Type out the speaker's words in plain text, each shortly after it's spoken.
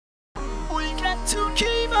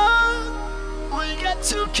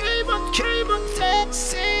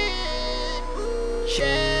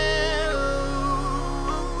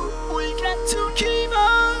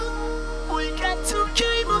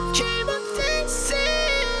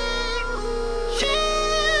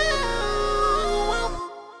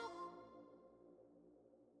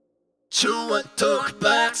want talk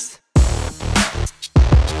box.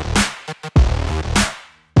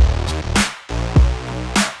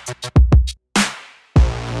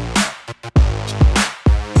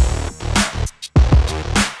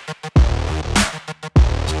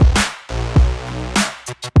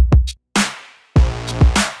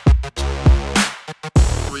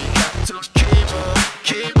 We got to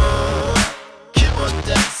keep on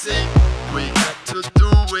dancing. We got to do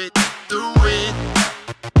it.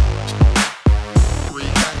 We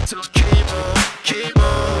got to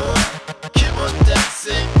keep on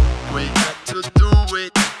dancing. We got to do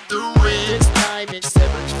it. This time it's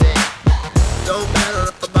everything. Don't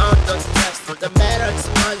matter about the past, but the matter is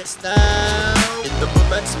what is now. In the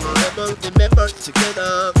moments forever, remember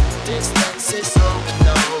together. Distance is all we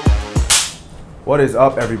know. What is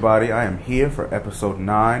up, everybody? I am here for episode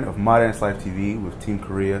 9 of My Dance Life TV with Team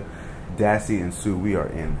Korea, Dassy and Soo. We are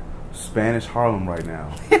in Spanish Harlem right now.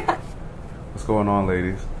 What's going on,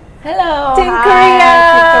 ladies? Hello, Team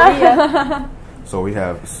Hi. Korea. Team Korea. So we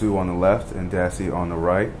have Soo on the left and Dassy on the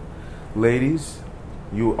right. Ladies,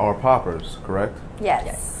 you are poppers, correct?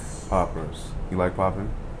 Yes. Poppers. You like popping?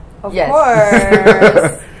 Of Yes.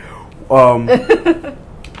 course.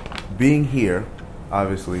 Being here,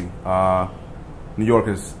 obviously, New York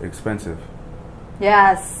is expensive.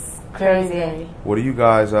 Yes. Very, Crazy. very. What do you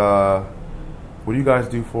guys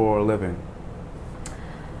do for a living?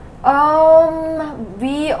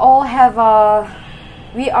 We all have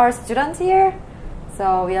we are students here,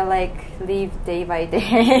 so we are like live day by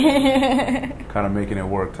day. Kind of making it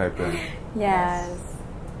work type thing. Yes.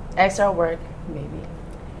 Extra work, maybe.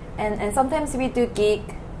 And sometimes we do gig.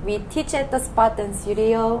 We teach at the spot and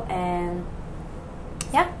studio, and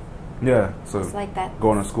yeah, Yeah, so it's like that.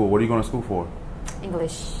 going to school. What are you going to school for?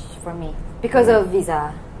 English for me because of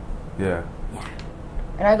visa. Yeah. Yeah.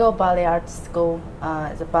 And I go ballet art school.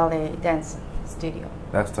 It's a ballet dance studio.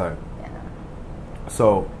 That's tight. Yeah.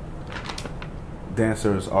 So,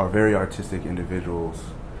 dancers are very artistic individuals.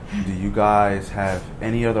 Do you guys have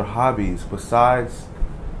any other hobbies besides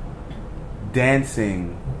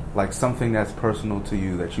dancing, like something that's personal to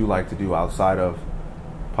you that you like to do outside of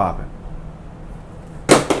popping?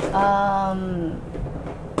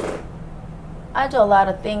 I do a lot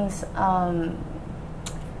of things. I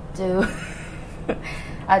do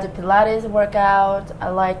Pilates workout. I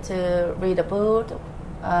like to read a book.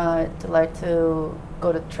 Like to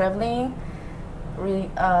go to traveling,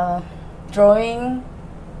 drawing,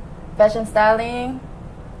 fashion styling.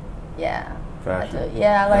 Yeah. Fashion.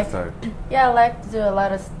 I That's tight. I like to do a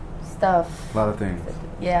lot of stuff. A lot of things.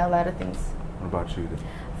 Yeah, a lot of things. What about you?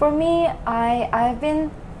 For me, I've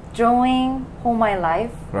been drawing all my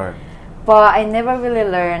life. Right. But I never really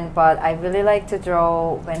learned, but I really like to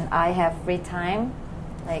draw when I have free time,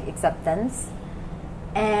 like acceptance.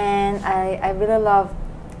 And I really love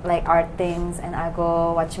like art things, and I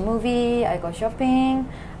go watch movie, I go shopping,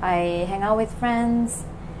 I hang out with friends,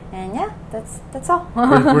 and yeah, that's all.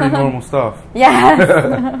 Pretty normal stuff.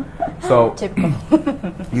 Yes. So, Typical.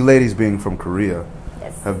 you ladies being from Korea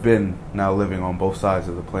Yes. have been now living on both sides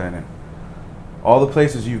of the planet. All the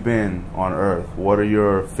places you've been on Earth, what are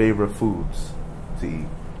your favorite foods to eat?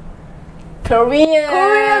 Korean.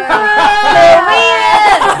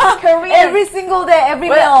 Korean. Every single day, every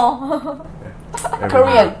meal.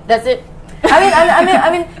 Korean. That's it. I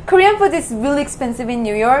mean, Korean food is really expensive in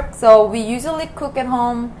New York, so we usually cook at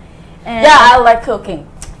home. And Yeah, I like cooking.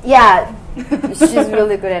 yeah, she's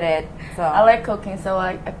really good at it. So I like cooking, so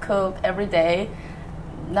I cook every day.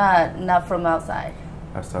 Not from outside.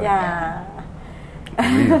 That's tight. yeah.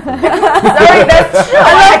 Korean food. Sorry, that's true.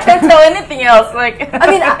 I can't tell anything else. Like I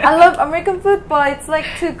mean, I love American food, but it's like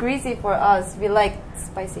too greasy for us. We like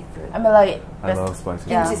spicy food, I mean, like I love spicy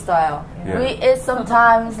Yeah. kimchi style. Yeah. we eat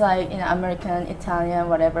sometimes like American, Italian,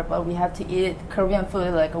 whatever, but we have to eat Korean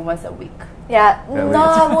food like once a week. Yeah, At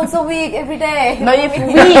not least. once a week, every day. No, if we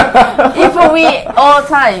eat all the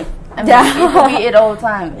time. I mean, Yeah. if we eat all the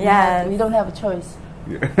time, Yes. we don't have a choice.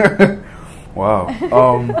 Wow.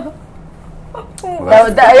 Well,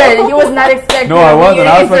 Yeah, he was not expecting. no, I wasn't.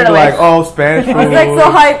 I was Instantly. thinking like, oh, Spanish food. I was like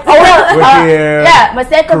so hyped. We're here. Yeah, my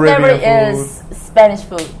second Caribbean favorite food. is Spanish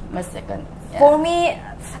food. My second. Yeah. For me,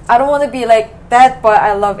 I don't want to be like that, but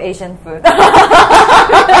I love Asian food. It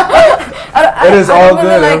is all I don't good.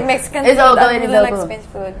 really like Mexican It's food. all good, I it's really all like good. Spanish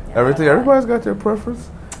food. Yeah. Everything. Everybody's got their preference.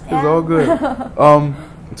 It's Yeah. all good.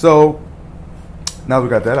 So now we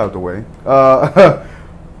got that out the way.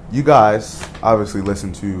 You guys obviously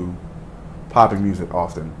listen to popping music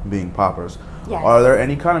often, being poppers. Yes. Are there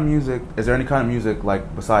any kind of music? Is there any kind of music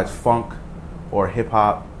like besides funk or hip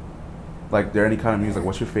hop? Like, there any kind of music?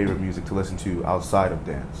 What's your favorite music to listen to outside of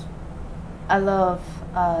dance? I love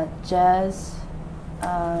jazz.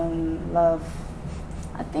 Love.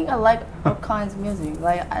 I think I like all kinds of music.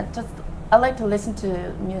 Like I like to listen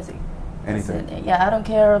to music. Anything. Yeah, I don't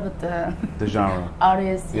care about The genre.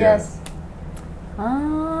 artist. Yeah. Yes.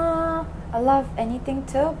 I love anything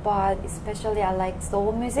too, but especially I like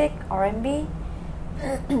soul music, R&B,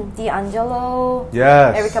 D'Angelo,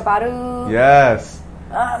 Yes. Erykah Badu, Yes.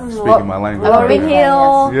 Speaking my language. Lauryn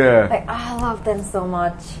Hill. Yeah. Like I love them so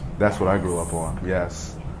much. That's what I grew up on.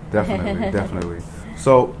 Yes. Definitely. Definitely.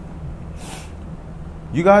 So,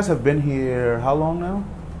 you guys have been here how long now?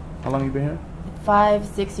 How long have you been here?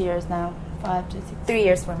 5-6 years now. 5 to 6. 3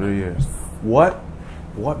 years for me. 3 years. What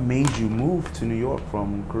made you move to New York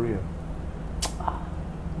from Korea?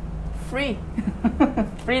 Free.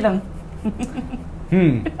 Freedom.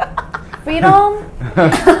 Freedom.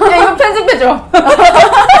 야, 이거 편집해줘.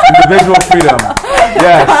 Individual freedom.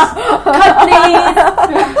 Yes.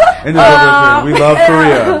 Individual freedom. We love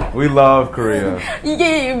Korea. We love Korea.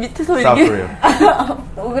 이게 밑에서 South 이게. Korea.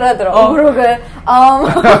 오그라들어. 오그라들.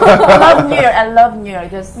 I love New York. I love New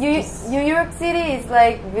York. New York City is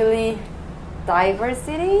like really diverse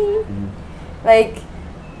city. Like,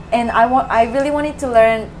 and I really wanted to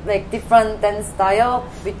learn like different dance style,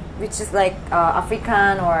 which is like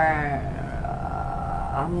African or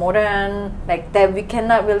modern, like that we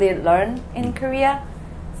cannot really learn in Korea.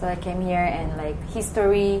 So I came here and like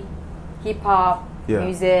history, hip hop,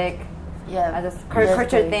 music. Yeah, I just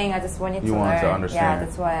culture thing. I just wanted You to wanted learn. to understand. Yeah,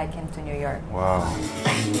 that's why I came to New York. Wow.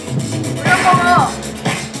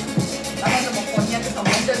 라면도 먹고 언니한테 더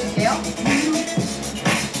먼저 줄게요.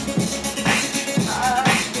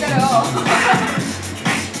 기다려.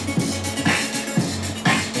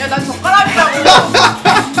 야, 난 젓가락이라고.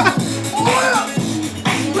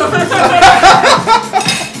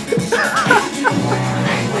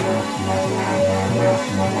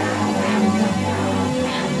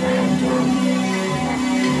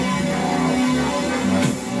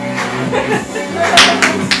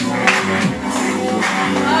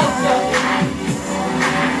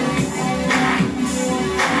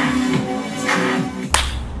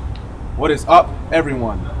 What is up,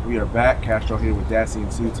 everyone? We are back. Castro here with Dassy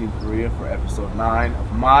and Soo, Team Korea, for episode 9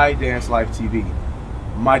 of My Dance Life TV.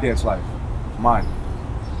 My Dance Life. Mine.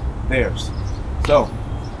 Theirs. So,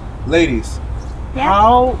 ladies,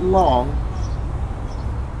 how long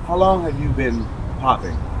have you been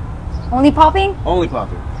popping? Only popping? Only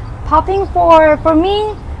popping. Popping for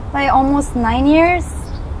me, like almost 9 years.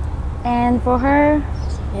 And for her,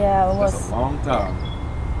 Yeah, That's a long time.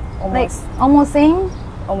 like almost same.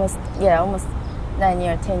 almost 9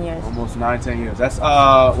 years, 10 years. Almost 9-10 years. That's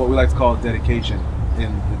what we like to call dedication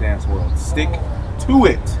in the dance world. Stick to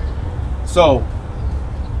it. So,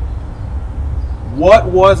 what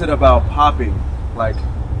was it about popping? Like,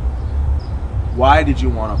 why did you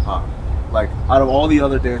want to pop? Like, out of all the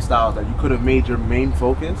other dance styles that you could have made your main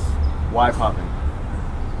focus, why popping?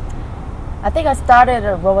 I think I started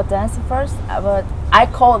a robot dance first, but I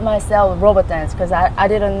called myself robot dance because I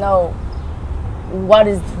didn't know what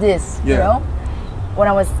is this, you know? When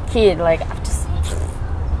I was a kid, like, just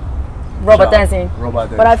robot dancing. Robot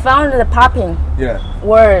dancing. But I found the popping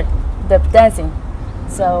word, the dancing.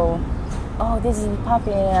 So, this is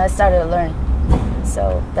popping, and I started to learn.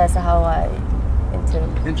 So that's how I into.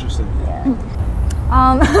 Interesting. Yeah.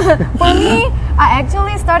 For me, I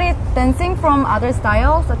actually started dancing from other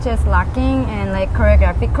styles such as locking and like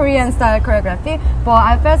choreography, Korean style choreography. But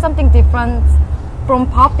I felt something different from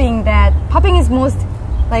popping. That popping is most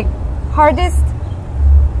like hardest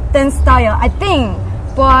dance style, I think.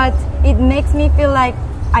 But it makes me feel like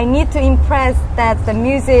I need to impress that the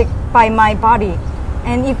music by my body,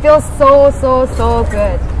 and it feels so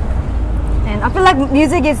good. And I feel like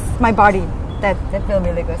music is my body. That feels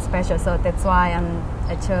really good, special. So that's why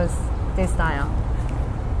I chose this style.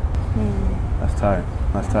 That's tight.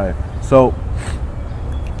 That's tight. So,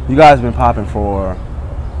 you guys have been popping for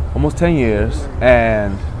almost 10 years,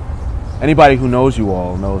 and anybody who knows you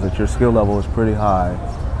all knows that your skill level is pretty high.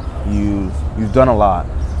 You've done a lot.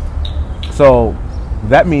 So,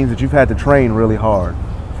 that means that you've had to train really hard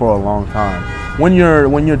for a long time. When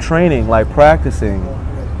you're training, like practicing,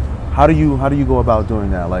 how do you go about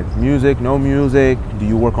doing that? Like music, no music? Do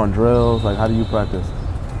you work on drills? Like, how do you practice?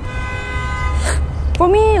 For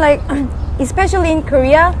me, like especially in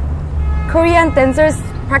Korea, Korean dancers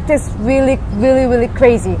practice really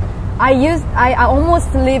crazy. I almost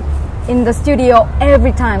sleep in the studio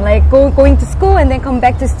every time, like going to school and then come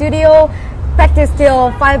back to studio, practice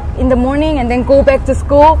till 5 in the morning and then go back to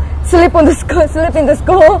school, sleep in the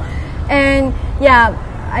school, and yeah,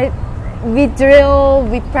 we drill,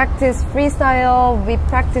 we practice freestyle, we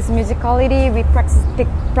practice musicality, we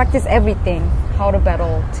practice everything. How to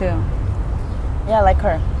battle too. Yeah, like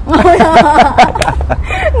her.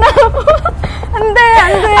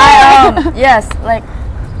 안돼. Yes, like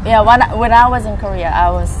yeah. When I was in Korea, I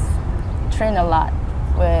was trained a lot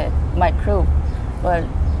with my crew, but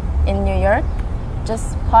in New York,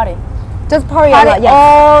 just party. Just party Party a lot, yes.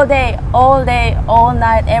 all day, all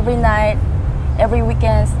night, every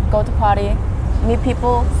weekends. Go to party, meet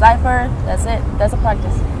people, cipher. That's it. That's a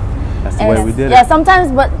practice. That's the way we did Yeah, it. sometimes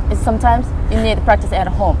you need to practice at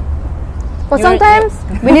home. But sometimes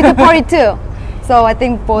we need to party too. So I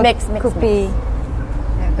think both Mix. could be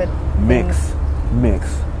good. Mix.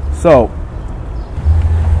 So,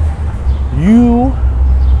 you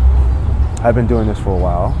have been doing this for a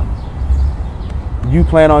while. You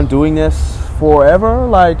plan on doing this forever?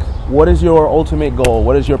 Like, what is your ultimate goal?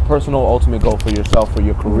 What is your personal ultimate goal for yourself, for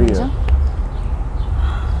your career?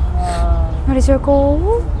 What is your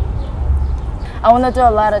goal? I want to do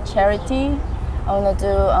a lot of charity. I want to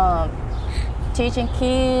do teaching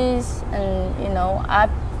kids, and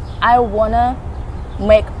I want to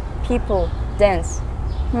make people dance,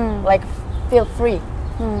 like feel free.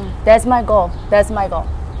 That's my goal.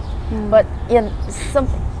 But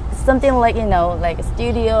something like like a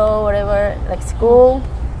studio, whatever, like school,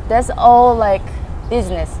 that's all like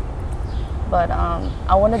business. But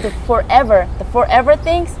I want to do the forever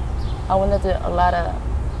things. I want to do a lot of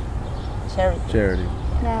charity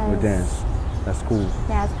Yes. with dance. That's cool.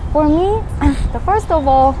 Yes. For me, the first of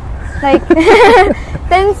all, like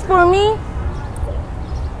dance for me.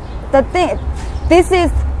 This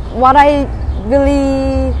is what I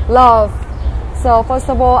really love. So first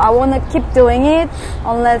of all, I want to keep doing it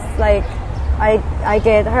unless like I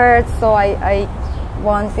get hurt. So I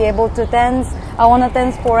won't be able to dance. I want to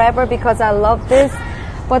dance forever because I love this.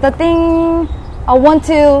 But the thing I want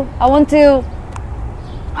to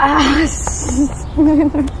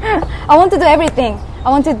do everything. I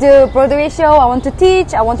want to do Broadway show. I want to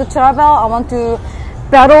teach. I want to travel. I want to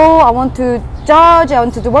battle. I want to judge. I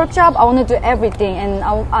want to do workshop. I want to do everything. And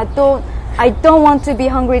I don't want to be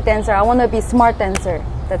hungry dancer. I want to be smart dancer.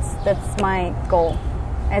 That's my goal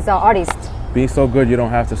as an artist. Be so good you don't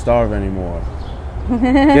have to starve anymore.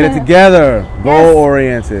 Get it together. Goal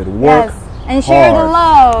oriented. Work Yes. And share the hard.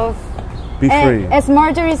 love. Be free. As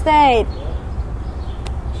Marjorie said,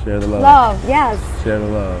 Share the love. love. Yes. Share the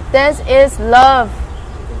love. Dance is love,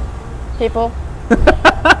 people.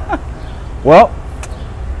 Well,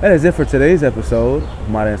 that is it for today's episode of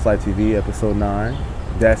My Dance Life TV, episode 9.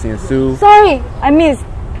 Dassy and Soo. Sorry, I missed.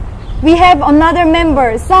 We have another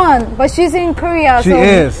member, Sun, but she's in Korea. She so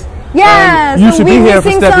is. Yeah, You so should we be here for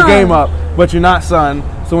missing Step Your Sun. Game Up, but you're not, son.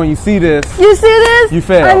 So when you see this, You see this? You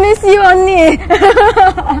fail. I miss you, 언니.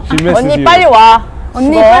 she misses 언니 you. 빨리 와.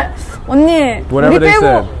 언니, 죽어. 언니. Whatever 우리 they 빼고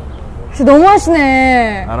said. 진짜 너무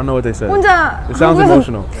하시네. I don't know what they said. 혼자 It sounds 한국에서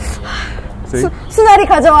emotional. See? 수나리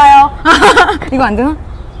가져와요. 이거 안 되나?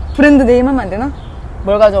 브랜드 네임 하면 안 되나?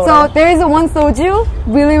 뭘 가져오래? So there is one soju,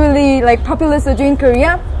 really like popular soju in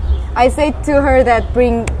Korea. I say to her that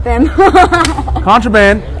bring them.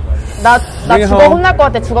 Contraband. 나 Bring it 죽어 home. 혼날 것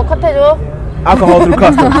같아. 죽어 컷해줘. Alcohol through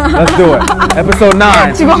customs. Let's do it. Episode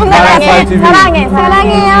 9. 죽어 My Dance Life TV. 사랑해요.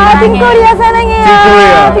 팀 코리아 사랑해요. Team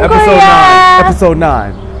Korea. 팀 Episode 코리아. 9. Episode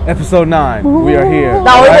 9. Episode 9. We are here.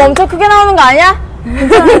 나 얼굴 Alright? 엄청 크게 나오는 거 아니야?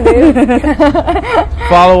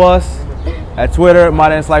 Follow us at Twitter, My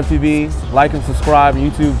Dance Life TV. Like and subscribe on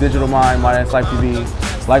YouTube, Digital Mind, My Dance Life TV.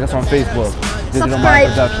 Like us on Facebook, Digital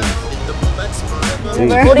Mind Productions.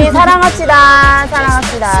 Peace. 우리 사랑합시다.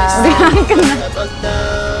 사랑합시다.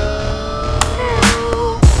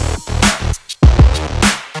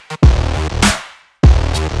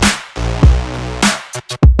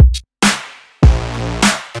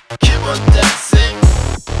 Keep on dancing.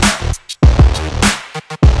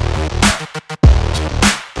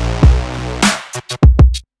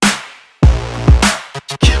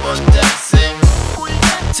 Keep on dancing. We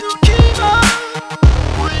got to keep on.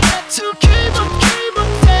 We got to keep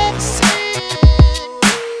on dancing.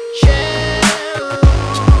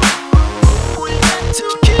 Yeah.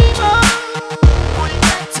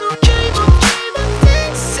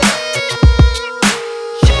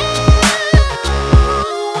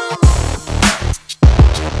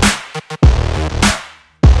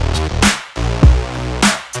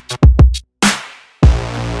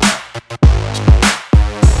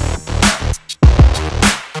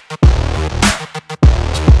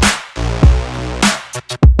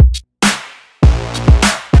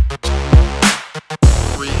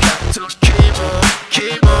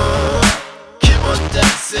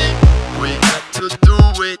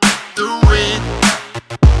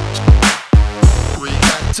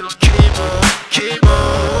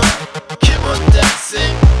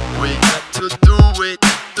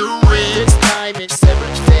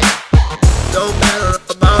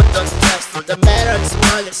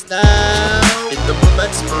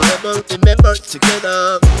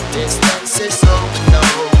 together. This dance is so we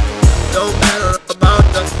know. No matter about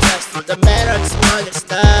the past, but the matter is what is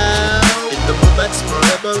now. In the moments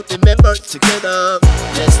forever, remember together.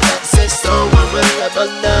 This dance is so we will never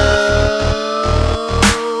know.